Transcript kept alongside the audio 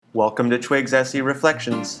Welcome to Twig's SE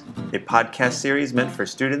Reflections, a podcast series meant for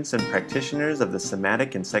students and practitioners of the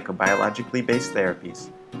somatic and psychobiologically based therapies.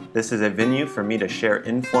 This is a venue for me to share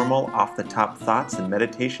informal, off-the-top thoughts and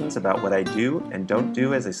meditations about what I do and don't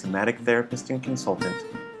do as a somatic therapist and consultant,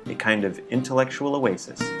 a kind of intellectual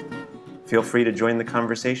oasis. Feel free to join the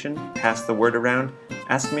conversation, pass the word around,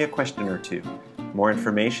 ask me a question or two. More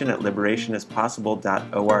information at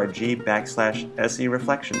liberationispossible.org/SE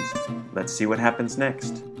Reflections. Let's see what happens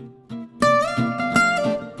next.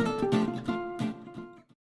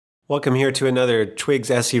 Welcome here to another Twig's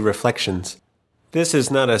SE Reflections. This is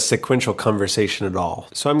not a sequential conversation at all,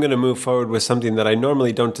 so I'm going to move forward with something that I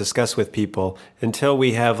normally don't discuss with people until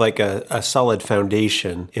we have like a solid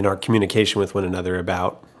foundation in our communication with one another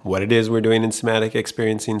about what it is we're doing in somatic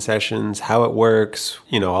experiencing sessions, how it works,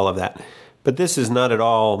 all of that. But this is not at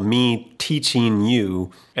all me teaching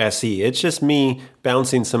you SE. It's just me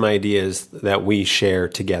bouncing some ideas that we share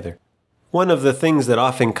together. One of the things that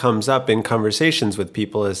often comes up in conversations with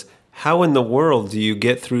people is, how in the world do you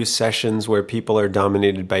get through sessions where people are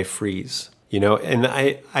dominated by freeze? And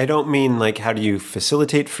I don't mean like, how do you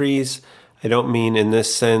facilitate freeze? I don't mean in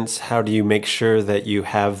this sense, how do you make sure that you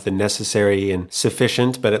have the necessary and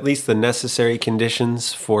sufficient, but at least the necessary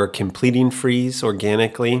conditions for completing freeze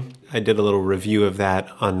organically. I did a little review of that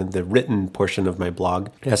on the written portion of my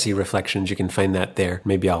blog, SE Reflections. You can find that there.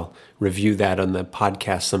 Maybe I'll review that on the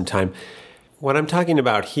podcast sometime. What I'm talking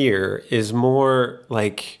about here is more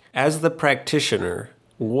like, as the practitioner,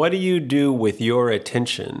 what do you do with your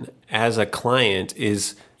attention as a client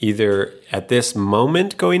is either at this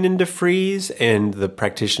moment going into freeze and the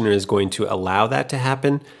practitioner is going to allow that to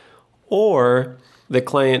happen, or the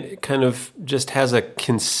client kind of just has a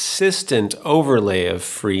consistent overlay of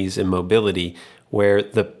freeze immobility where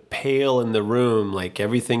the pale in the room, like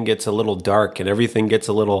everything gets a little dark and everything gets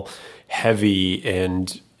a little heavy,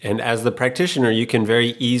 and as the practitioner, you can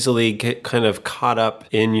very easily get kind of caught up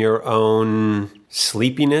in your own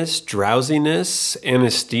sleepiness, drowsiness,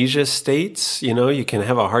 anesthesia states. You can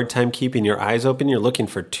have a hard time keeping your eyes open. You're looking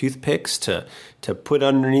for toothpicks to put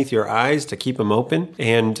underneath your eyes to keep them open.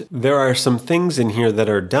 And there are some things in here that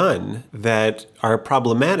are done that are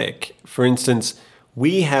problematic. For instance,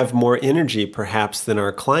 we have more energy perhaps than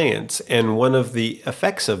our clients. And one of the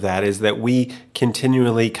effects of that is that we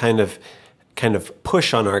continually kind of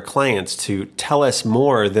push on our clients to tell us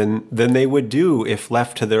more than they would do if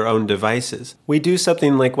left to their own devices. We do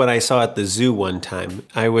something like what I saw at the zoo one time.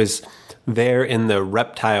 I was there in the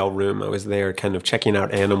reptile room. I was there kind of checking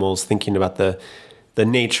out animals, thinking about the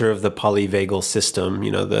nature of the polyvagal system,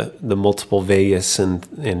 the multiple vagus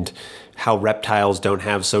and how reptiles don't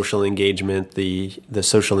have social engagement, the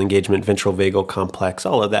social engagement ventral vagal complex,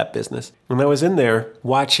 all of that business. And I was in there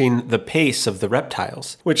watching the pace of the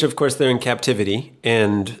reptiles, which of course they're in captivity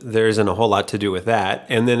and there isn't a whole lot to do with that.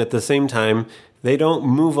 And then at the same time, they don't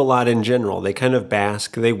move a lot in general. They kind of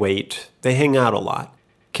bask, they wait, they hang out a lot.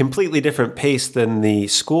 Completely different pace than the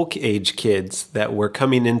school-age kids that were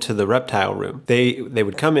coming into the reptile room. They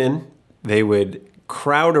would come in, they would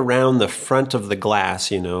crowd around the front of the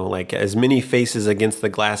glass, like as many faces against the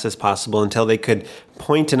glass as possible until they could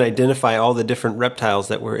point and identify all the different reptiles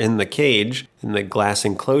that were in the cage, in the glass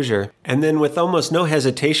enclosure. And then with almost no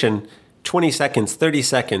hesitation, 20 seconds, 30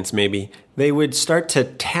 seconds maybe, they would start to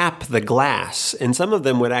tap the glass. And some of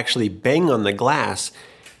them would actually bang on the glass.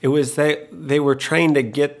 It was that they were trying to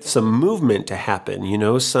get some movement to happen,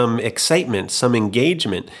 some excitement, some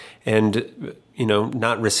engagement, and,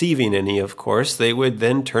 not receiving any, of course. They would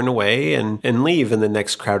then turn away and leave, and the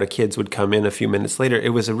next crowd of kids would come in a few minutes later.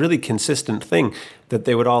 It was a really consistent thing that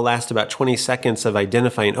they would all last about 20 seconds of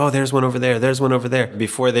identifying, oh, there's one over there,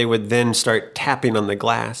 before they would then start tapping on the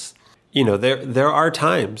glass. There are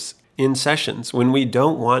times in sessions when we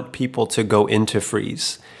don't want people to go into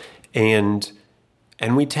freeze, and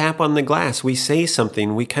we tap on the glass, we say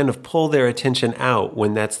something, we kind of pull their attention out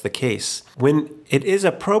when that's the case. When it is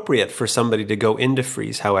appropriate for somebody to go into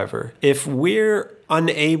freeze, however, if we're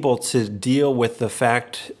unable to deal with the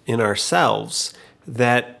fact in ourselves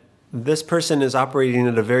that this person is operating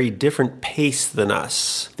at a very different pace than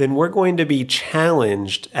us, then we're going to be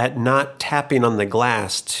challenged at not tapping on the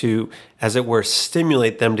glass to, as it were,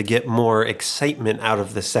 stimulate them to get more excitement out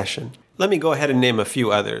of the session. Let me go ahead and name a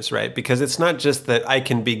few others, right? Because it's not just that I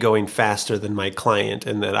can be going faster than my client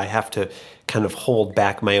and that I have to kind of hold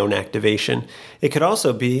back my own activation. It could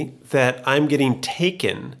also be that I'm getting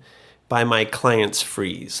taken by my client's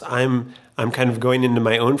freeze. I'm kind of going into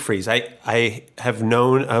my own freeze. I have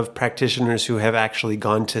known of practitioners who have actually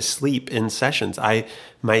gone to sleep in sessions. I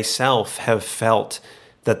myself have felt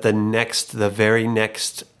that the very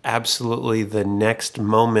next, absolutely the next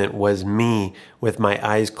moment was me with my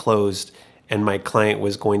eyes closed and my client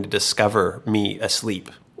was going to discover me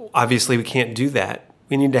asleep. Obviously, we can't do that.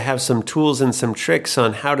 We need to have some tools and some tricks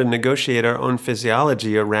on how to negotiate our own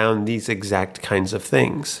physiology around these exact kinds of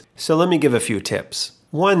things. So let me give a few tips.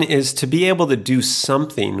 One is to be able to do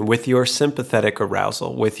something with your sympathetic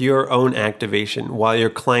arousal, with your own activation, while your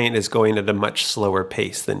client is going at a much slower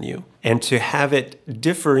pace than you. And to have it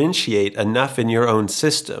differentiate enough in your own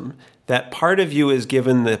system that part of you is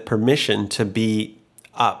given the permission to be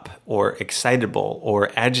up or excitable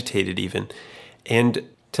or agitated even, and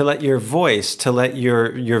to let your voice, to let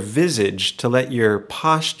your visage, to let your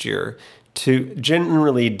posture, to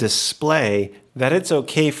generally display that it's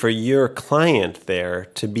okay for your client there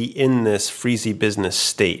to be in this freezy business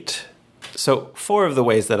state. So 4 of the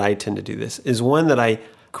ways that I tend to do this is one that I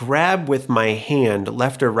grab with my hand,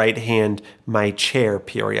 left or right hand, my chair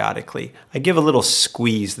periodically. I give a little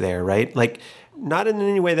squeeze there, right? Like not in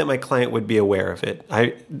any way that my client would be aware of it.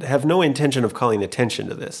 I have no intention of calling attention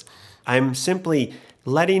to this. I'm simply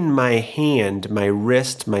letting my hand, my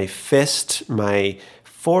wrist, my fist, my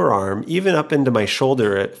forearm, even up into my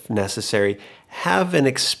shoulder if necessary, have and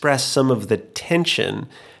express some of the tension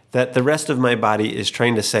that the rest of my body is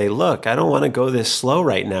trying to say, look, I don't want to go this slow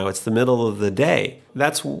right now. It's the middle of the day.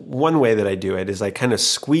 That's one way that I do it, is I kind of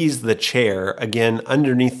squeeze the chair, again,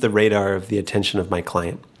 underneath the radar of the attention of my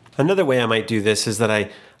client. Another way I might do this is that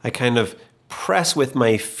I kind of press with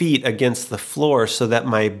my feet against the floor so that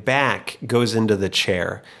my back goes into the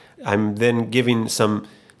chair. I'm then giving some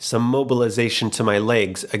mobilization to my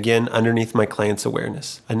legs, again, underneath my client's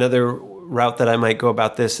awareness. Another route that I might go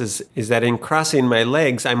about this is that in crossing my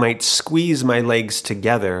legs, I might squeeze my legs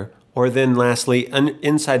together, or then lastly,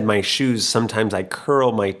 inside my shoes, sometimes I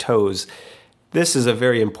curl my toes. This is a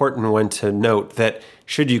very important one to note, that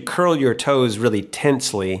should you curl your toes really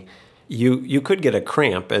tensely, you could get a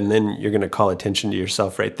cramp, and then you're going to call attention to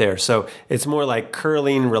yourself right there. So it's more like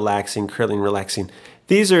curling, relaxing, curling, relaxing.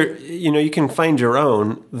 These are, you can find your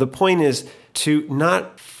own. The point is to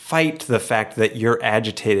not fight the fact that you're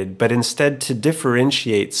agitated, but instead to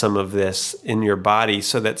differentiate some of this in your body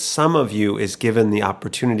so that some of you is given the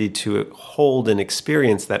opportunity to hold and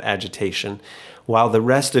experience that agitation, while the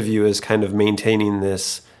rest of you is kind of maintaining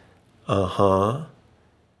this,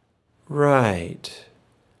 right,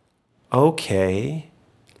 okay,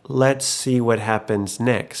 let's see what happens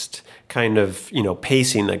next, kind of,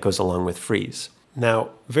 pacing that goes along with freeze. Now,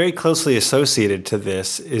 very closely associated to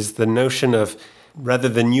this is the notion of, rather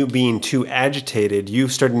than you being too agitated, you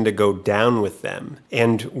starting to go down with them.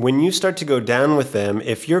 And when you start to go down with them,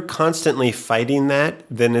 if you're constantly fighting that,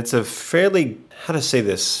 then it's a fairly, how to say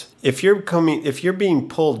this? If you're being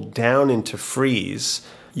pulled down into freeze,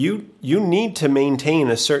 you need to maintain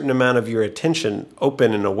a certain amount of your attention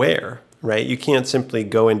open and aware, right? You can't simply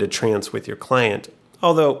go into trance with your client.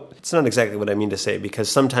 Although it's not exactly what I mean to say, because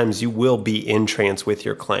sometimes you will be in trance with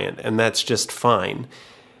your client, and that's just fine.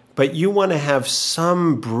 But you want to have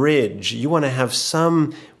some bridge. You want to have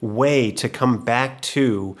some way to come back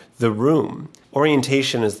to the room.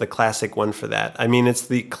 Orientation is the classic one for that. I mean, it's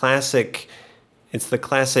the classic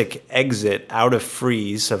exit out of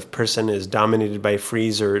freeze. If a person is dominated by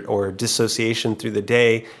freeze or dissociation through the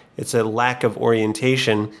day, it's a lack of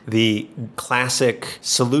orientation. The classic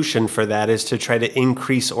solution for that is to try to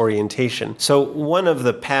increase orientation. So one of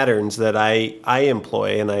the patterns that I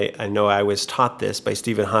employ, and I know I was taught this by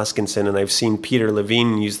Stephen Hoskinson, and I've seen Peter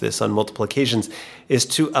Levine use this on multiple occasions, is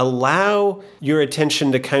to allow your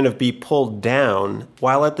attention to kind of be pulled down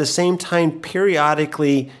while at the same time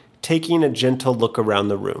periodically taking a gentle look around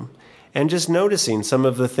the room and just noticing some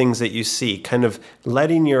of the things that you see, kind of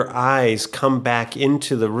letting your eyes come back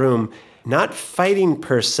into the room, not fighting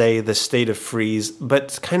per se the state of freeze,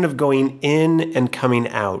 but kind of going in and coming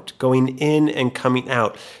out,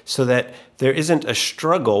 so that there isn't a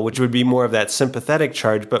struggle, which would be more of that sympathetic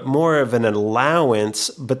charge, but more of an allowance,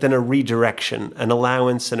 but then a redirection, an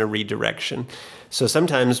allowance and a redirection. So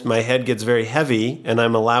sometimes my head gets very heavy, and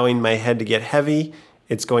I'm allowing my head to get heavy.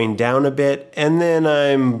 It's going down a bit, and then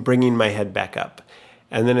I'm bringing my head back up.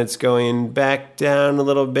 And then it's going back down a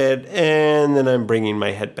little bit, and then I'm bringing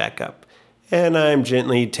my head back up. And I'm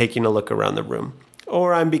gently taking a look around the room.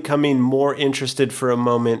 Or I'm becoming more interested for a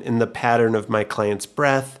moment in the pattern of my client's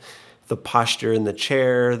breath, the posture in the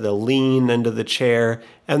chair, the lean into the chair,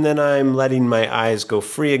 and then I'm letting my eyes go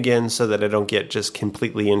free again so that I don't get just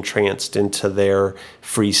completely entranced into their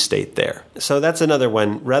free state there. So that's another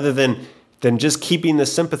one. Rather than just keeping the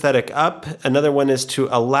sympathetic up, another one is to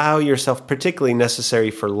allow yourself, particularly necessary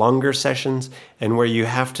for longer sessions and where you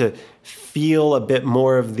have to feel a bit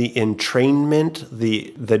more of the entrainment,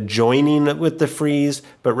 the joining with the freeze,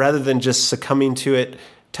 but rather than just succumbing to it,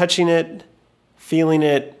 touching it, feeling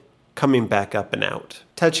it, coming back up and out.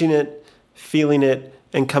 Touching it, feeling it,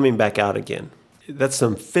 and coming back out again. That's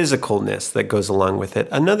some physicalness that goes along with it.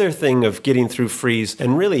 Another thing of getting through freeze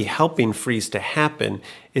and really helping freeze to happen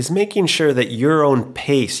is making sure that your own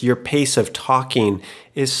pace, your pace of talking,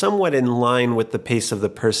 is somewhat in line with the pace of the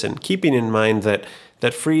person, keeping in mind that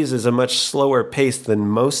freeze is a much slower pace than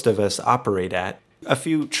most of us operate at. A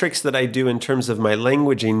few tricks that I do in terms of my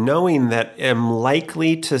languaging, knowing that I'm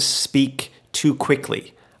likely to speak too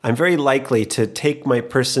quickly. I'm very likely to take my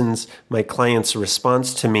client's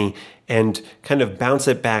response to me and kind of bounce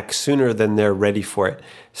it back sooner than they're ready for it.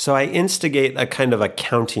 So I instigate a kind of a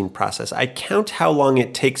counting process. I count how long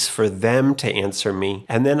it takes for them to answer me,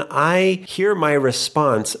 and then I hear my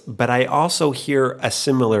response, but I also hear a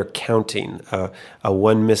similar counting, a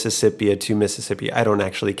 1 Mississippi, a 2 Mississippi. I don't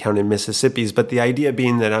actually count in Mississippis, but the idea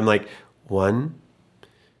being that I'm like 1,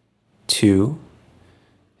 2,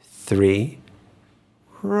 3,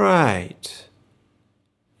 right.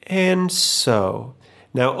 And so,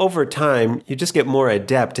 now over time, you just get more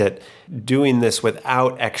adept at doing this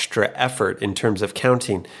without extra effort in terms of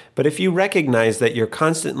counting. But if you recognize that you're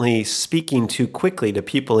constantly speaking too quickly to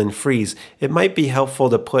people in freeze, it might be helpful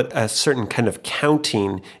to put a certain kind of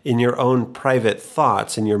counting in your own private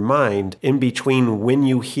thoughts in your mind in between when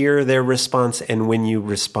you hear their response and when you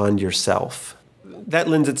respond yourself. That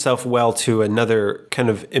lends itself well to another kind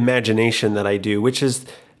of imagination that I do, which is,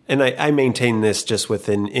 and I maintain this just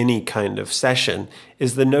within any kind of session,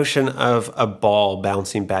 is the notion of a ball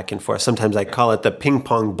bouncing back and forth. Sometimes I call it the ping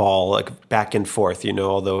pong ball, like back and forth,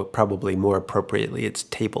 although probably more appropriately it's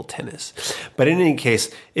table tennis. But in any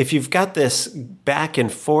case, if you've got this back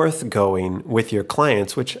and forth going with your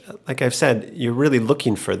clients, which, like I've said, you're really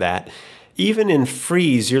looking for that, even in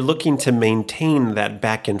freeze, you're looking to maintain that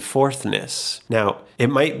back and forthness. Now, it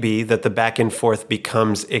might be that the back and forth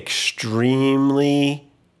becomes extremely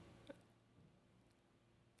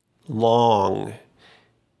long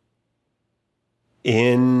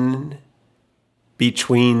in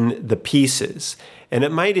between the pieces. And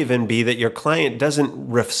it might even be that your client doesn't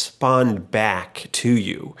respond back to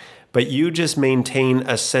you, but you just maintain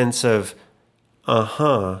a sense of,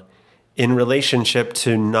 in relationship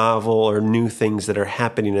to novel or new things that are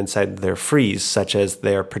happening inside their freeze, such as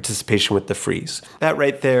their participation with the freeze. That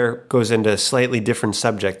right there goes into a slightly different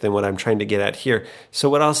subject than what I'm trying to get at here. So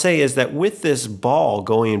what I'll say is that with this ball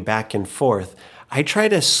going back and forth, I try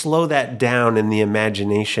to slow that down in the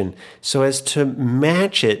imagination so as to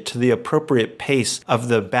match it to the appropriate pace of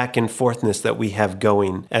the back and forthness that we have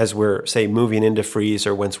going as we're, say, moving into freeze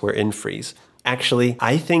or once we're in freeze. Actually,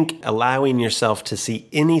 I think allowing yourself to see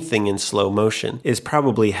anything in slow motion is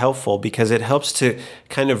probably helpful because it helps to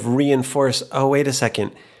kind of reinforce, oh, wait a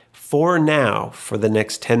second, for now, for the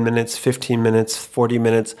next 10 minutes, 15 minutes, 40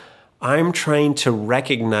 minutes, I'm trying to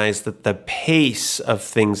recognize that the pace of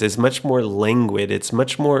things is much more languid, it's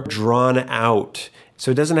much more drawn out,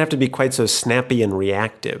 so it doesn't have to be quite so snappy and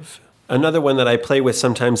reactive. Another one that I play with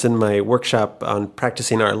sometimes in my workshop on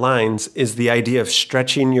practicing our lines is the idea of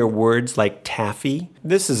stretching your words like taffy.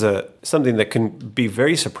 This is something that can be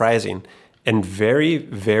very surprising and very,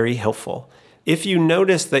 very helpful. If you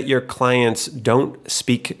notice that your clients don't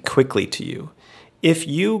speak quickly to you, if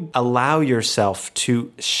you allow yourself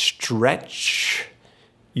to stretch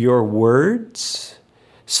your words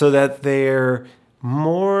so that they're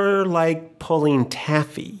more like pulling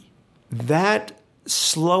taffy, that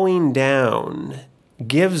slowing down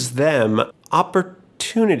gives them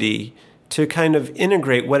opportunity to kind of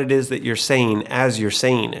integrate what it is that you're saying as you're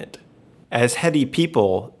saying it. As heady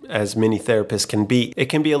people, as many therapists can be, it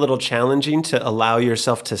can be a little challenging to allow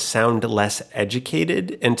yourself to sound less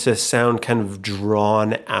educated and to sound kind of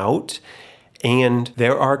drawn out. And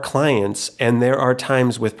there are clients, and there are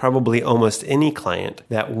times with probably almost any client,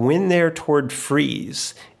 that when they're toward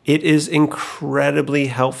freeze, it is incredibly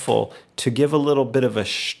helpful to give a little bit of a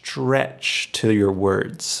stretch to your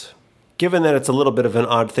words. Given that it's a little bit of an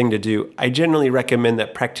odd thing to do, I generally recommend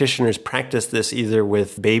that practitioners practice this either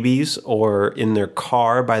with babies or in their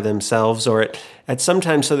car by themselves or at some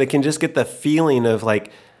time so they can just get the feeling of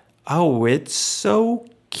like, oh, it's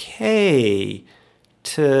okay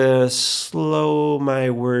to slow my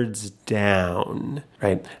words down,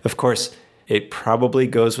 right? Of course, it probably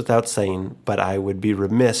goes without saying, but I would be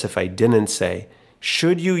remiss if I didn't say,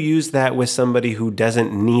 should you use that with somebody who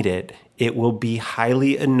doesn't need it, it will be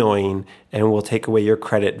highly annoying and will take away your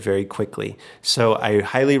credit very quickly. So I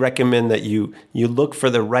highly recommend that you look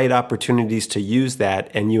for the right opportunities to use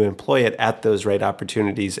that and you employ it at those right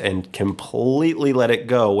opportunities and completely let it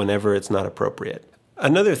go whenever it's not appropriate.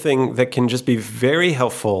 Another thing that can just be very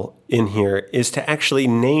helpful in here is to actually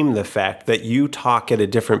name the fact that you talk at a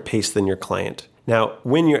different pace than your client. Now,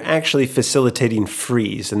 when you're actually facilitating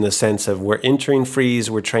freeze in the sense of we're entering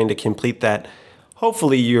freeze, we're trying to complete that,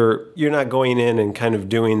 hopefully you're not going in and kind of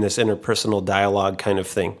doing this interpersonal dialogue kind of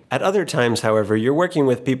thing. At other times, however, you're working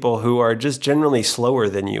with people who are just generally slower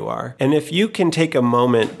than you are. And if you can take a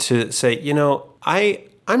moment to say,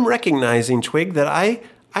 I'm recognizing, Twig, that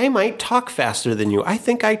I might talk faster than you. I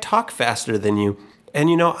think I talk faster than you.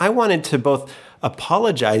 And, I wanted to both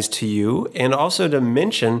apologize to you and also to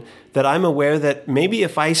mention that I'm aware that maybe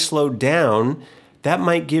if I slow down, that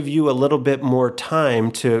might give you a little bit more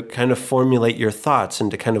time to kind of formulate your thoughts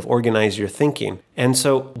and to kind of organize your thinking. And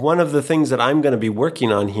so one of the things that I'm going to be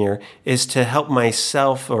working on here is to help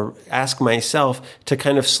myself or ask myself to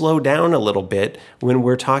kind of slow down a little bit when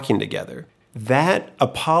we're talking together. That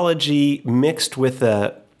apology mixed with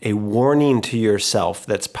a warning to yourself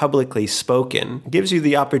that's publicly spoken gives you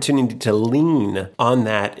the opportunity to lean on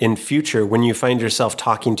that in future when you find yourself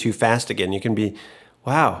talking too fast again. You can be,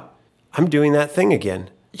 wow, I'm doing that thing again.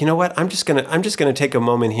 You know what? I'm just gonna take a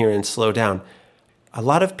moment here and slow down. A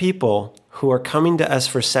lot of people who are coming to us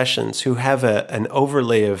for sessions who have an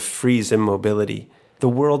overlay of freeze immobility, the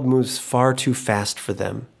world moves far too fast for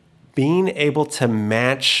them. Being able to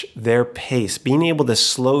match their pace, being able to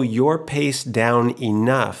slow your pace down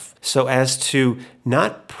enough so as to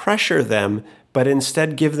not pressure them, but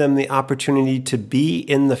instead give them the opportunity to be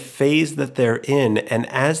in the phase that they're in. And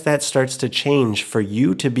as that starts to change, for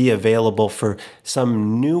you to be available for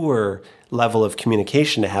some newer level of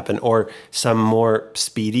communication to happen, or some more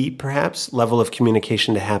speedy, perhaps, level of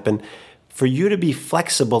communication to happen, for you to be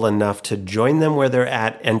flexible enough to join them where they're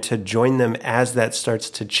at and to join them as that starts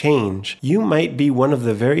to change, you might be one of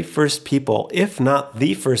the very first people, if not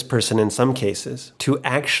the first person in some cases, to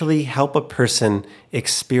actually help a person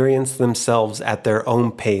experience themselves at their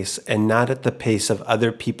own pace and not at the pace of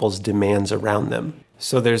other people's demands around them.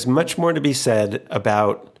 So there's much more to be said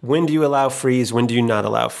about when do you allow freeze, when do you not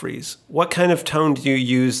allow freeze? What kind of tone do you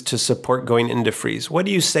use to support going into freeze? What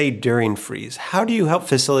do you say during freeze? How do you help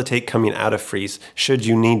facilitate coming out of freeze should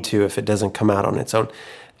you need to if it doesn't come out on its own?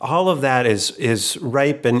 All of that is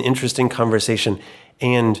ripe and interesting conversation.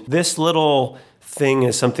 And this little thing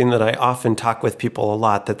is something that I often talk with people a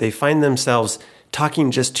lot, that they find themselves talking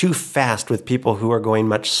just too fast with people who are going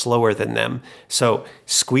much slower than them. So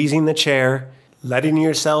squeezing the chair, letting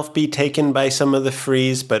yourself be taken by some of the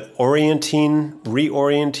freeze, but reorienting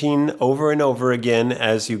over and over again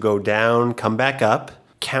as you go down, come back up,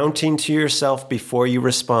 counting to yourself before you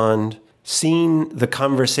respond, seeing the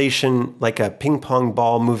conversation like a ping pong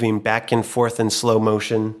ball moving back and forth in slow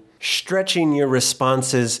motion, stretching your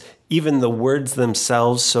responses, even the words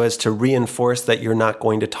themselves, so as to reinforce that you're not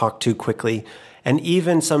going to talk too quickly, and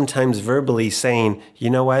even sometimes verbally saying, you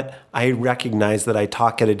know what, I recognize that I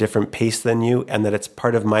talk at a different pace than you and that it's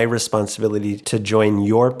part of my responsibility to join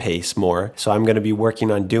your pace more. So I'm going to be working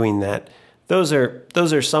on doing that. Those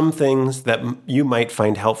are some things that you might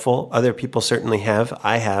find helpful. Other people certainly have.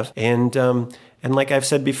 I have. And like I've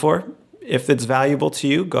said before, if it's valuable to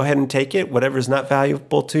you, go ahead and take it. Whatever's not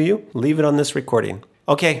valuable to you, leave it on this recording.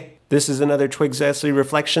 Okay, this is another Twigs Astley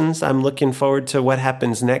Reflections. I'm looking forward to what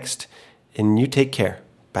happens next. And you take care.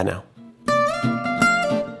 Bye now.